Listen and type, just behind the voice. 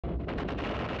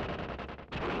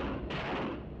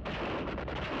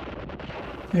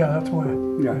Yeah, that's way.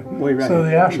 Yeah, way right So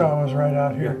here. the Ashaw was right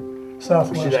out here,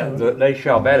 southwest See that? of it. The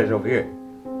Ashaw Valley's over here.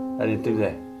 I didn't do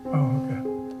that. Oh,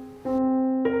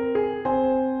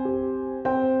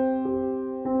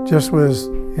 okay. Just was,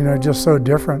 you know, just so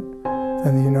different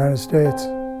than the United States.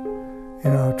 You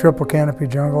know, triple canopy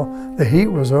jungle. The heat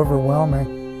was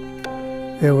overwhelming.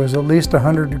 It was at least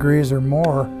 100 degrees or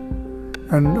more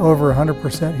and over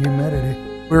 100% humidity.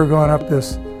 We were going up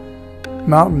this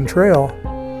mountain trail.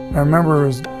 I remember it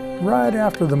was right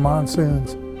after the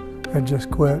monsoons had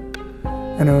just quit,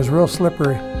 and it was real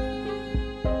slippery.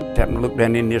 I happened to look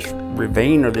down in this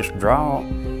ravine or this draw,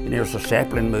 and there was a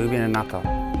sapling moving, and I thought,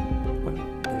 well,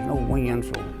 there's no wind,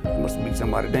 so there must be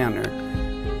somebody down there.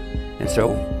 And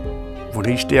so when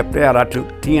he stepped out, I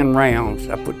took 10 rounds.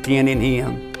 I put 10 in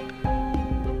him.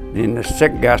 Then the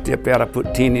second guy stepped out, I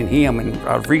put 10 in him, and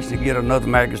I was reaching to get another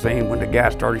magazine when the guy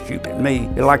started shooting at me.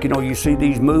 Like, you know, you see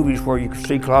these movies where you can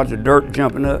see clouds of dirt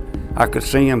jumping up. I could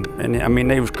see them, and I mean,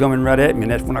 they was coming right at me,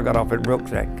 and that's when I got off that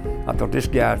rucksack. I thought, this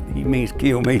guy, he means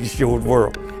kill me to show the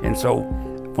world. And so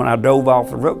when I dove off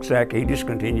the rucksack, he just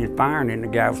continued firing, and the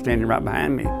guy was standing right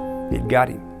behind me. He'd got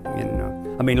him.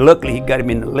 And I mean, luckily, he got him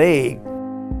in the leg.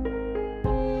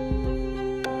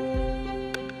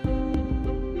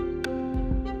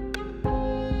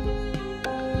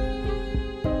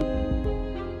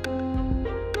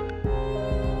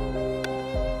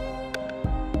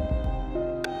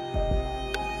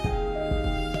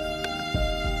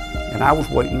 And I was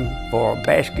waiting for a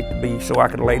basket to be so I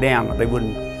could lay down. They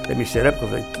wouldn't let me sit up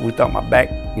because we thought my back,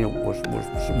 you know, was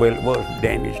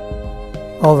damaged.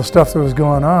 All the stuff that was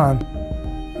going on,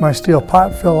 my steel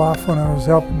pot fell off when I was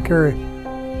helping carry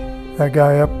that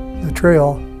guy up the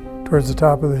trail towards the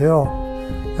top of the hill.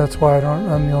 That's why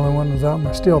I'm the only one without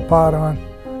my steel pot on.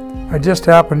 I just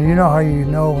happened, you know how you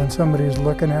know when somebody's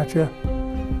looking at you?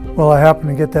 Well, I happened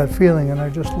to get that feeling, and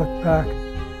I just looked back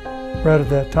right at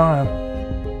that time.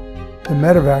 The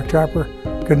medevac chopper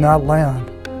could not land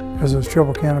because it was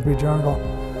triple canopy jungle.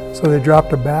 So they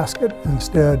dropped a basket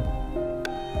instead.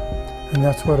 And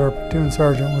that's what our platoon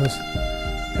sergeant was,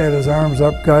 had his arms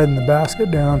up guiding the basket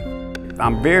down.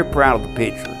 I'm very proud of the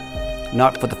picture,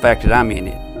 not for the fact that I'm in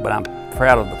it, but I'm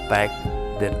proud of the fact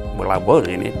that, well, I was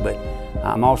in it, but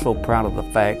I'm also proud of the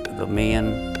fact that the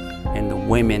men and the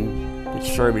women that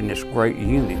served in this great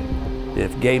unit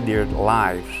that have gave their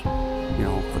lives, you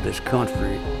know, for this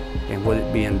country. And whether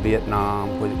it be in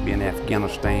Vietnam, whether it be in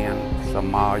Afghanistan,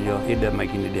 Somalia, it doesn't make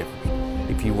any difference.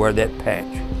 If you wear that patch,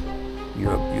 you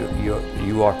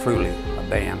are truly a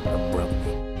band of brothers.